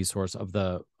full resource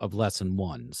of lesson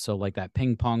 1. So like that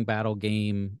ping pong battle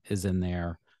game is in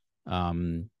there,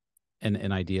 and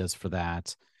ideas for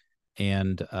that.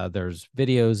 And there's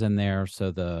videos in there.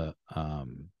 So the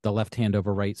left hand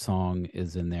over right song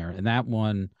is in there, and that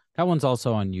one's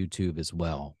also on YouTube as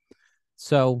well.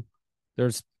 So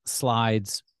there's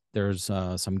slides, there's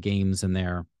some games in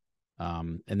there,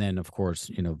 and then of course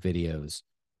videos.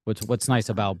 What's nice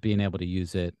about being able to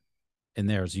use it in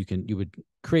there is you would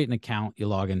create an account, you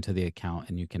log into the account,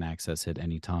 and you can access it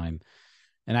anytime.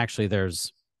 And actually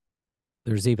there's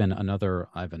even I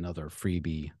have another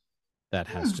freebie that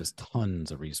has just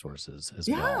tons of resources as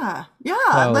well. Yeah.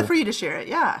 I'd love for you to share it.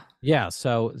 Yeah.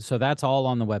 So that's all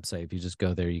on the website. If you just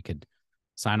go there, you could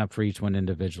sign up for each one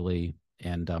individually,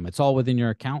 And it's all within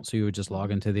your account. So you would just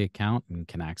log into the account and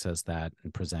can access that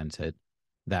and present it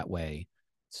that way.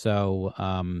 So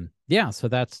yeah, so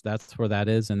that's where that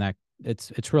is. And that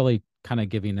it's really kind of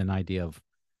giving an idea of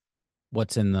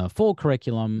what's in the full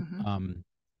curriculum,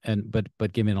 and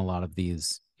but giving a lot of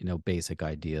these, basic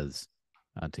ideas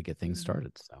to get things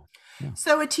started. So yeah.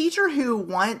 So a teacher who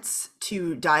wants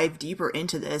to dive deeper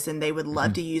into this and they would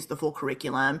love to use the full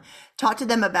curriculum, talk to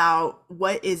them about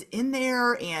what is in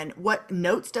there and what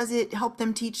notes does it help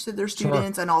them teach to their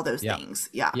students and all those things.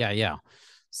 Yeah.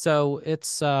 So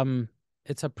it's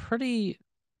a pretty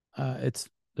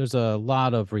there's a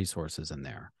lot of resources in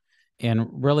there. And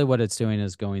really what it's doing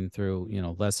is going through,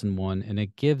 lesson 1, and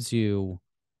it gives you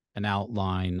an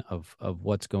outline of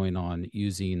what's going on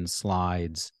using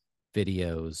slides,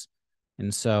 videos.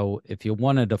 And so if you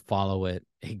wanted to follow it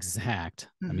exact,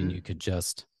 I mean, you could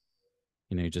just,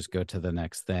 just go to the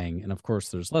next thing. And of course,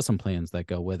 there's lesson plans that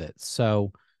go with it.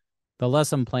 So the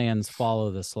lesson plans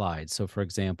follow the slides. So for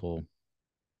example,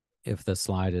 if the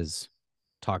slide is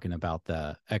talking about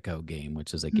the Echo game,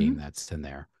 which is a game that's in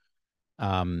there,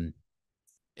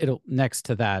 it'll next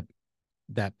to that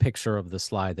picture of the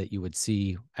slide that you would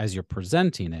see as you're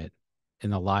presenting it in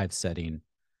the live setting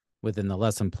within the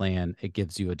lesson plan, it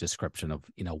gives you a description of,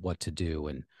 what to do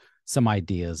and some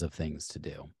ideas of things to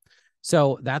do.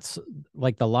 So that's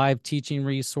like the live teaching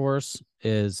resource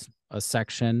is a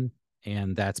section,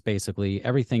 and that's basically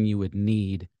everything you would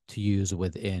need to use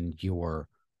within your,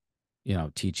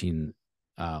 teaching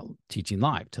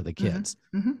live to the kids.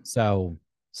 So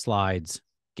slides,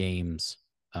 games,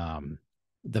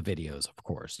 the videos, of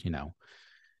course,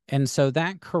 and so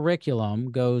that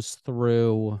curriculum goes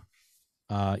through,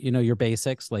 your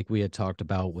basics, like we had talked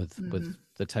about with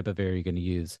the type of area you're going to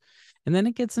use. And then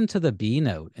it gets into the B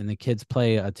note, and the kids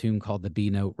play a tune called the B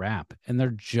note rap, and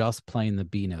they're just playing the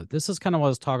B note. This is kind of what I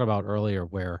was talking about earlier,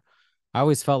 where I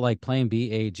always felt like playing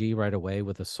BAG right away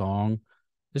with a song.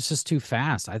 It's just too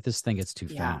fast. I just think it's too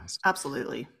fast.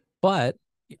 Absolutely. But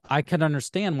I could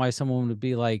understand why someone would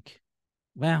be like,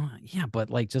 well, yeah, but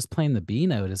like just playing the B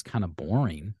note is kind of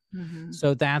boring.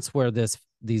 So that's where these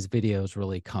videos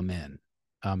really come in,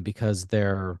 because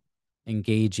they're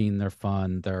engaging, they're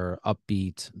fun, they're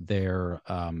upbeat, they're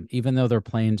even though they're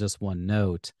playing just one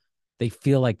note, they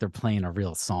feel like they're playing a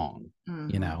real song,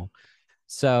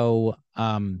 So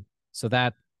so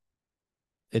that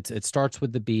it starts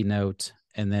with the B note,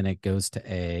 and then it goes to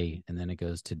A, and then it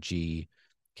goes to G,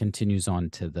 continues on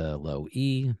to the low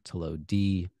E, to low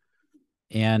D.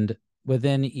 And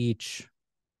within each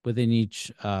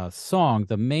song,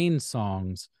 the main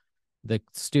songs, the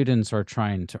students are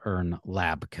trying to earn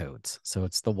lab coats. So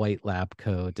it's the white lab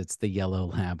coat, it's the yellow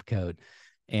lab coat.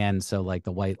 And so like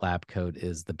the white lab coat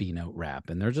is the B note rap.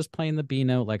 And they're just playing the B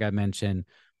note, like I mentioned,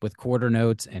 with quarter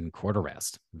notes and quarter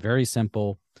rest. Very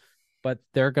simple. But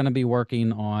they're going to be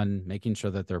working on making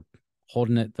sure that they're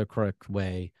holding it the correct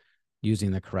way,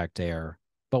 using the correct air.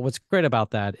 But what's great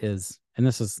about that is, and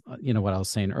this is, what I was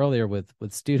saying earlier with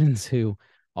students who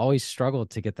always struggle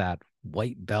to get that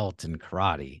white belt in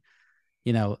karate,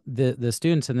 the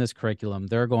students in this curriculum,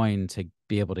 they're going to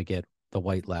be able to get the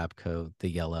white lab coat, the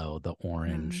yellow, the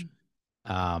orange,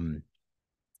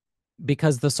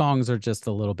 because the songs are just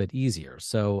a little bit easier.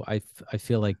 So I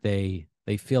feel like they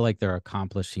feel like they are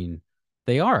accomplishing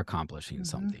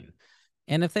something.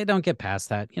 And if they don't get past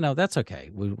that, that's okay.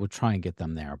 We'll try and get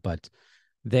them there. But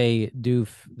they do,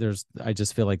 I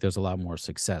just feel like there's a lot more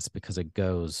success because it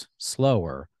goes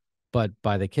slower. But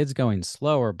by the kids going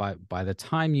slower, by the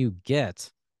time you get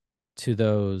to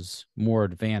those more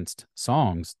advanced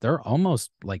songs, they're almost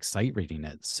like sight reading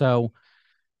it. So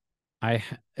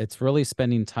it's really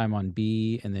spending time on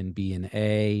B and then B and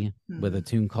A with a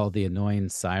tune called the Annoying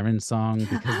Siren Song,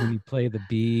 because when you play the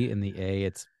B and the A,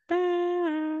 it's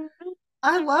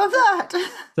I love that.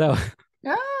 So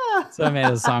yeah. So I made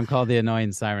a song called the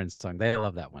Annoying Siren Song. They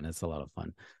love that one. It's a lot of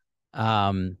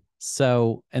fun.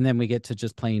 So, and then we get to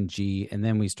just playing G, and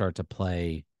then we start to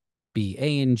play B,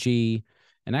 A, and G.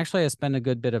 And actually, I spend a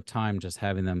good bit of time just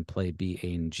having them play B,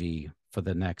 A, and G for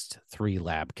the next 3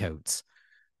 lab coats.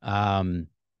 And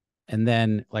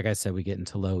then, like I said, we get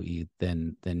into low E,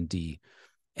 then D.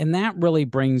 And that really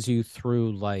brings you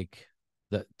through like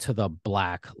to the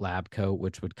black lab coat,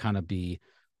 which would kind of be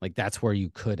like, that's where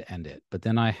you could end it. But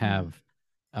then I have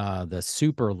the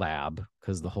super lab,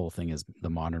 because the whole thing is the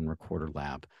modern recorder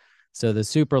lab. So the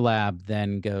super lab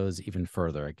then goes even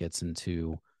further. It gets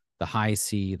into the high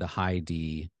C, the high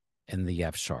D, and the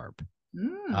F sharp.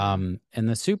 And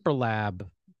the super lab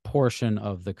portion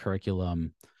of the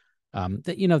curriculum,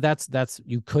 that's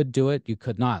you could do it, you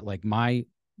could not. Like my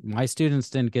my students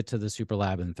didn't get to the Super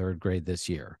Lab in 3rd grade this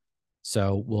year,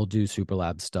 so we'll do Super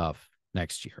Lab stuff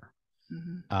next year.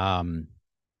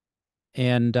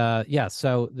 Yeah,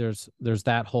 so there's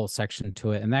that whole section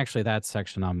to it, and actually that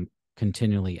section I'm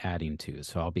continually adding to,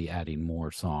 so I'll be adding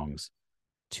more songs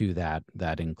to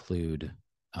that include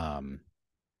all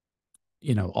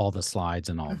the slides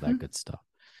and all of that good stuff.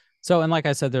 So, and like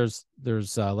I said, there's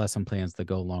lesson plans that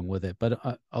go along with it,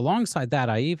 but alongside that,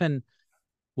 I even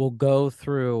will go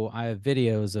through, I have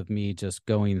videos of me just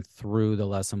going through the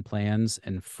lesson plans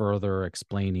and further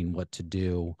explaining what to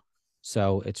do.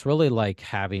 So it's really like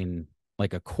having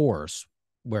like a course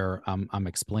where I'm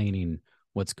explaining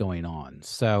what's going on.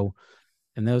 So,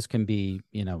 and those can be,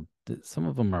 some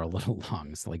of them are a little long.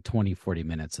 It's like 20 to 40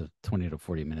 minutes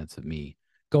of me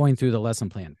going through the lesson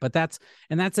plan. But that's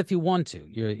if you want to.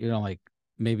 You're like,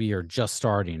 maybe you're just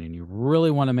starting and you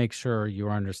really want to make sure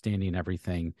you're understanding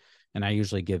everything. And I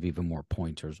usually give even more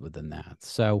pointers within that.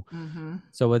 So,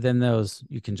 so within those,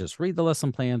 you can just read the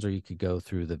lesson plans, or you could go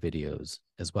through the videos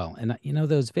as well. And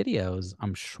those videos,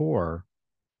 I'm sure,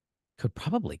 could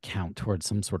probably count towards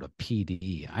some sort of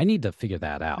PD. I need to figure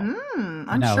that out.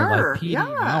 I'm sure. Like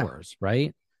PD hours,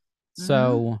 right?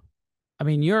 So, I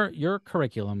mean, your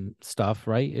curriculum stuff,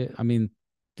 right? I mean,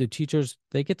 the teachers,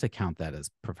 they get to count that as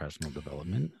professional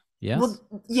development. Yes. Well,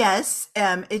 yes.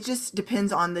 It just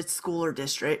depends on the school or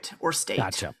district or state.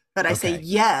 Gotcha. But I say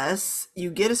yes, you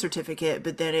get a certificate,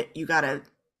 but then you got to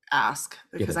ask,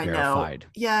 because I verified. know,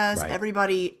 yes, Right.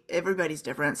 everybody's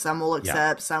different. Some will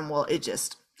accept, some will.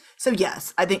 So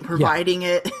yes, I think providing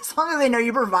it, as long as they know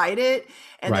you provide it,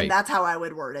 and then that's how I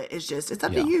would word it. It's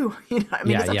up to you. It's up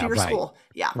to your school.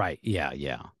 Yeah. Right.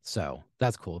 Yeah. So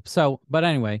that's cool. So, but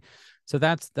anyway, so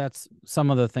that's some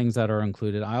of the things that are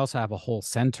included. I also have a whole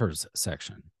centers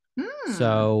section.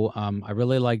 So I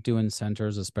really like doing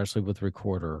centers, especially with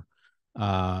recorder.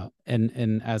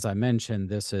 And as I mentioned,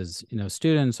 this is,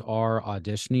 students are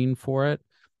auditioning for it.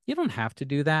 You don't have to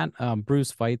do that.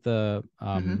 Bruce Veit,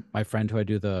 my friend who I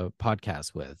do the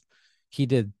podcast with, he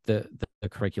did the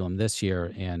curriculum this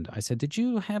year, and I said, "Did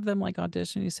you have them like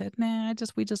audition?" He said, "Nah,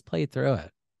 we just played through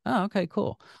it." Oh, okay,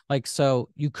 cool. Like, so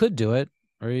you could do it,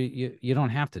 or you don't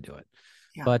have to do it.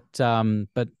 Yeah.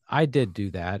 But I did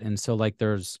do that, and so like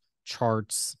there's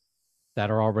charts that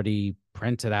are already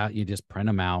printed out. You just print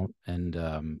them out, and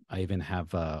I even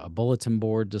have a bulletin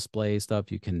board display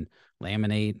stuff. You can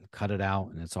laminate, cut it out,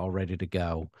 and it's all ready to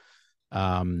go.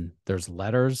 There's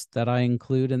letters that I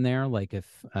include in there, like if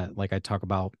like I talk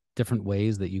about different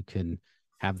ways that you can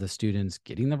have the students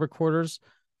getting the recorders,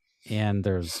 and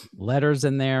there's letters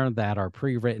in there that are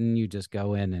pre-written. You just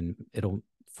go in and it'll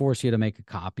force you to make a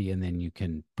copy, and then you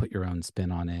can put your own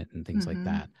spin on it and things like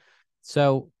that.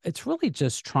 So it's really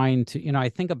just trying to, I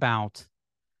think about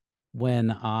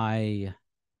when I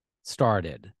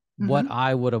started, what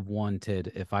I would have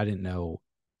wanted if I didn't know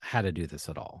how to do this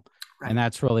at all. Right. And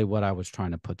that's really what I was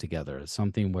trying to put together, is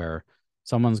something where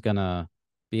someone's going to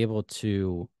be able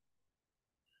to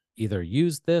either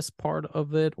use this part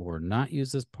of it or not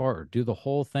use this part, or do the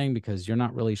whole thing because you're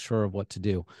not really sure of what to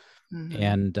do.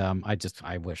 And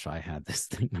I wish I had this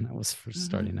thing when I was first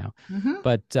starting out.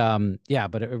 But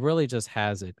but it really just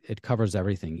has it covers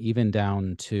everything, even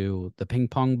down to the ping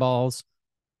pong balls.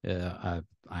 I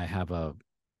have a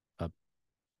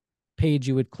page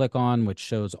you would click on which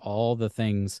shows all the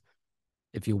things.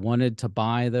 If you wanted to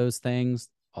buy those things,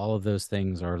 all of those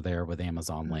things are there with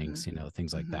Amazon links,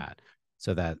 things like that,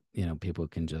 so that people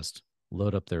can just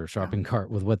load up their shopping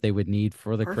cart with what they would need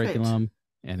for the curriculum.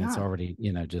 And it's already,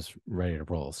 just ready to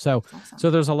roll. So, awesome. So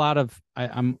there's a lot of,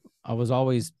 I was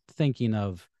always thinking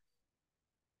of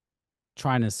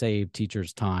trying to save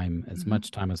teachers time, as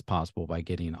much time as possible, by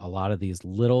getting a lot of these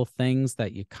little things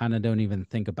that you kind of don't even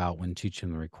think about when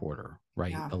teaching the recorder,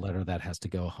 right? The letter that has to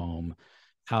go home,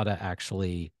 how to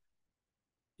actually,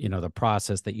 the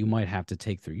process that you might have to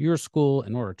take through your school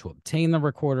in order to obtain the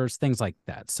recorders, things like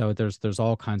that. So there's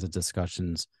all kinds of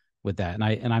discussions with that.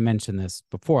 And I mentioned this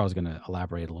before. I was going to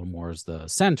elaborate a little more, as the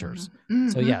centers.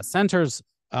 So yeah, centers,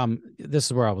 this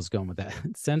is where I was going with that.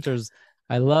 Centers,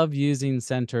 I love using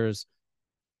centers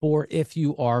for if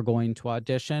you are going to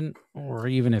audition, or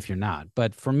even if you're not.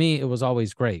 But for me, it was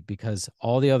always great because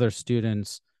all the other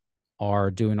students are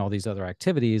doing all these other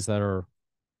activities that are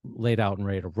laid out and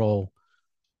ready to roll.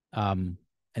 And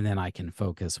then I can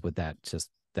focus with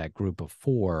that group of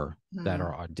 4 that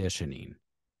are auditioning,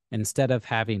 instead of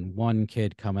having one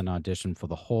kid come and audition for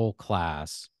the whole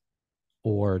class,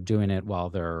 or doing it while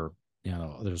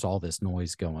there's all this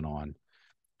noise going on.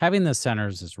 Having the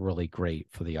centers is really great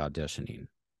for the auditioning,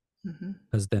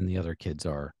 because then the other kids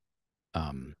are,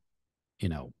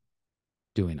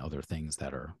 doing other things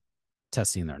that are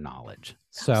testing their knowledge.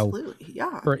 Absolutely.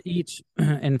 Yeah. For each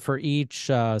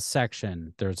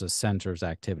section, there's a center's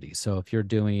activity. So if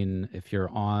you're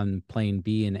on playing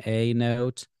B and A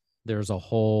note, there's a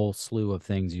whole slew of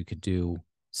things you could do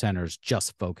centers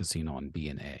just focusing on B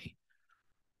and A.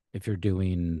 If you're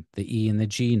doing the E and the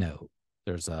G note,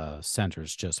 there's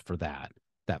centers just for that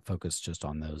focus just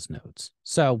on those notes.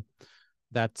 So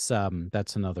that's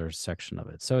another section of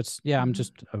it. So it's I'm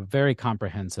just a very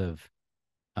comprehensive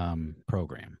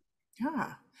program.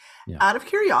 Yeah. Yeah. Out of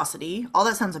curiosity, all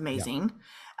that sounds amazing.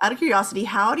 Yeah. Out of curiosity,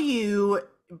 how do you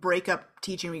break up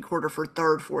teaching recorder for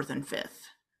third, fourth, and fifth?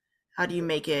 How do you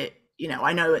make it,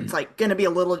 I know it's like going to be a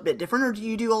little bit different, or do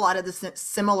you do a lot of the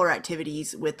similar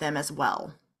activities with them as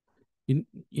well? You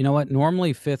know what?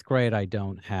 Normally fifth grade, I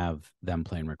don't have them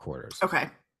playing recorders. Okay.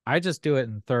 I just do it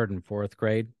in third and fourth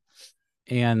grade.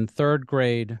 And third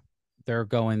grade, they're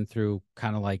going through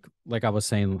kind of like I was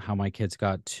saying, how my kids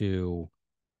got to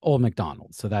Old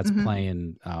MacDonald. So that's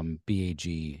playing B, A,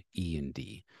 G, E, and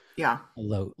D. Yeah.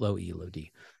 Low E, low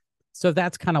D. So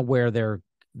that's kind of where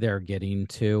they're getting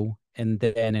to. And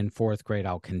then in fourth grade,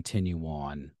 I'll continue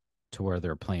on to where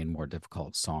they're playing more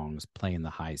difficult songs, playing the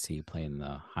high C, playing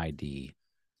the high D,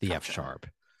 the F sharp.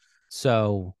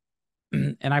 So,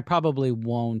 and I probably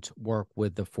won't work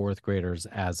with the fourth graders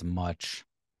as much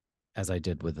as I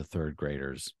did with the third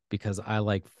graders, because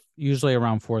I usually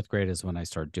around fourth grade is when I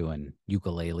start doing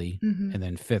ukulele. And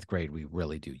then fifth grade, we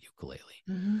really do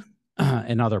ukulele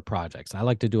and other projects. I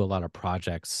like to do a lot of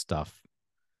project stuff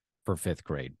for fifth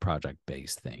grade,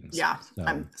 project-based things. Yeah, so,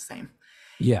 I'm the same.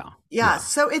 Yeah.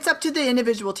 So it's up to the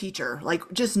individual teacher,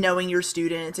 like just knowing your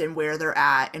students and where they're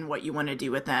at and what you want to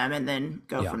do with them, and then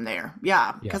go from there.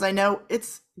 Yeah. Because I know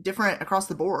it's different across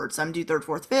the board. Some do third,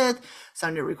 fourth, fifth.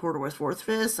 Some do recorder with fourth,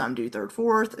 fifth. Some do third,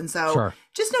 fourth. And so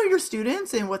just know your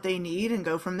students and what they need and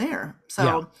go from there.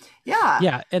 So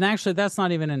yeah. And actually, that's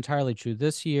not even entirely true.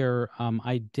 This year,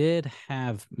 I did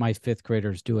have my fifth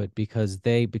graders do it because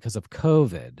of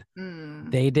COVID,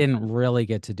 they didn't really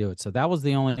get to do it. So that was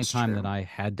the only time that I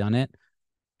had done it,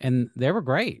 and they were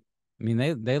great. I mean,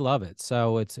 they love it.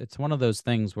 So it's one of those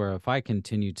things where if I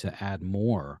continue to add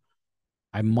more,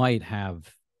 I might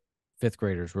have fifth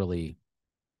graders really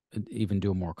even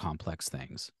do more complex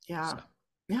things. Yeah.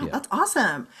 Yeah, that's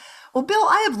awesome. Well, Bill,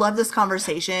 I have loved this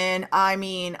conversation. I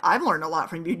mean, I've learned a lot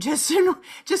from you just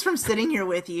from sitting here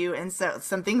with you, and so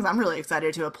some things I'm really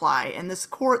excited to apply. And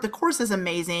the course is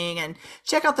amazing. And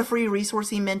check out the free resource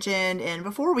he mentioned. And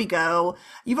before we go,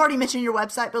 you've already mentioned your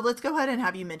website, but let's go ahead and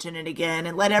have you mention it again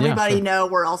and let everybody know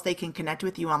where else they can connect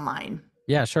with you online.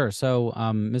 Yeah, sure. So,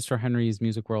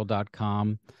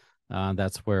 MrHenrysMusicWorld.com.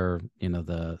 That's where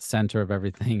the center of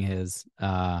everything is.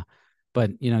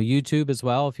 But YouTube as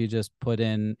well. If you just put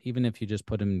in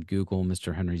Google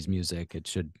Mr. Henry's Music, it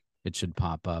should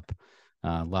pop up.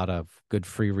 A lot of good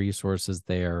free resources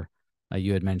there.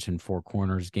 You had mentioned Four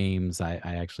Corners games. I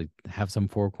actually have some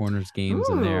Four Corners games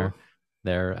in there.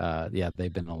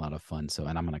 They've been a lot of fun. So,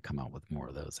 and I'm going to come out with more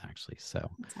of those actually.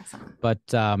 So, that's awesome. But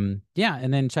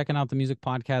and then checking out the music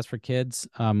podcast for kids.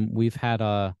 We've had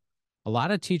a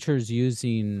lot of teachers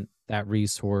using that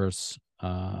resource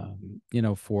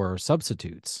for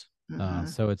substitutes.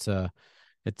 So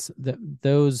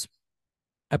those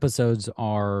episodes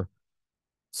are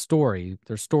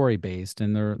they're story based,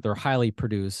 and they're highly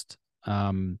produced.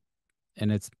 And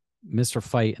it's Mr.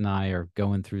 Fight and I are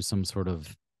going through some sort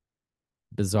of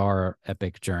bizarre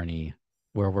epic journey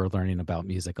where we're learning about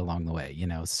music along the way,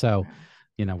 so,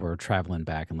 we're traveling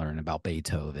back and learning about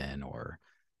Beethoven, or,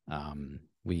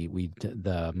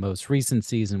 the most recent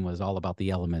season was all about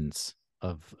the elements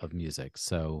of music.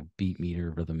 So beat, meter,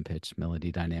 rhythm, pitch,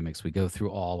 melody, dynamics. We go through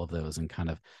all of those and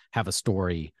kind of have a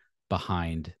story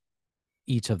behind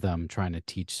each of them, trying to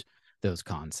teach those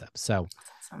concepts. So,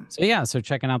 awesome. So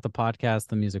checking out the podcast,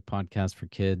 the music podcast for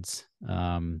kids.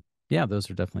 Those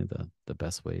are definitely the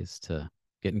best ways to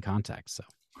get in contact. So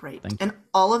great. And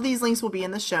all of these links will be in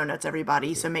the show notes,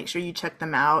 everybody. So make sure you check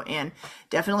them out, and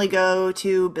definitely go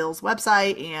to Bill's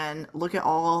website and look at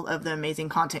all of the amazing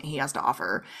content he has to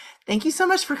offer. Thank you so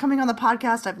much for coming on the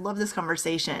podcast. I've loved this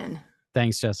conversation.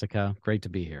 Thanks, Jessica. Great to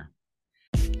be here.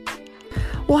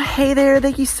 Well, hey there.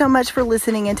 Thank you so much for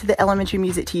listening into the Elementary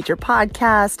Music Teacher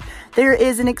podcast. There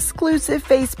is an exclusive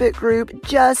Facebook group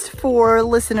just for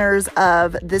listeners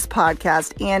of this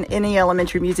podcast and any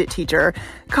elementary music teacher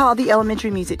called the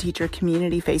Elementary Music Teacher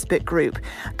Community Facebook group.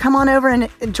 Come on over and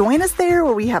join us there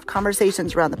where we have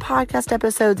conversations around the podcast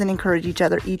episodes and encourage each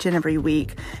other each and every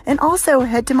week. And also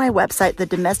head to my website,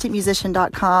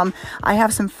 thedomesticmusician.com. I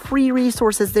have some free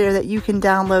resources there that you can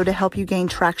download to help you gain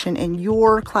traction in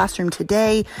your classroom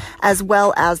today, as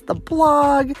well as the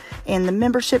blog and the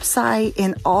membership site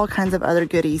and all kinds of other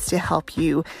goodies to help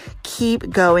you keep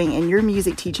going in your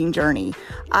music teaching journey.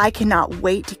 I cannot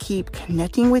wait to keep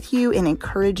connecting with you and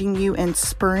encouraging you and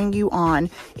spurring you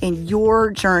on in your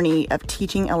journey of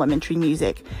teaching elementary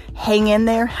music. Hang in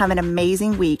there, have an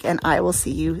amazing week, and I will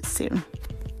see you soon.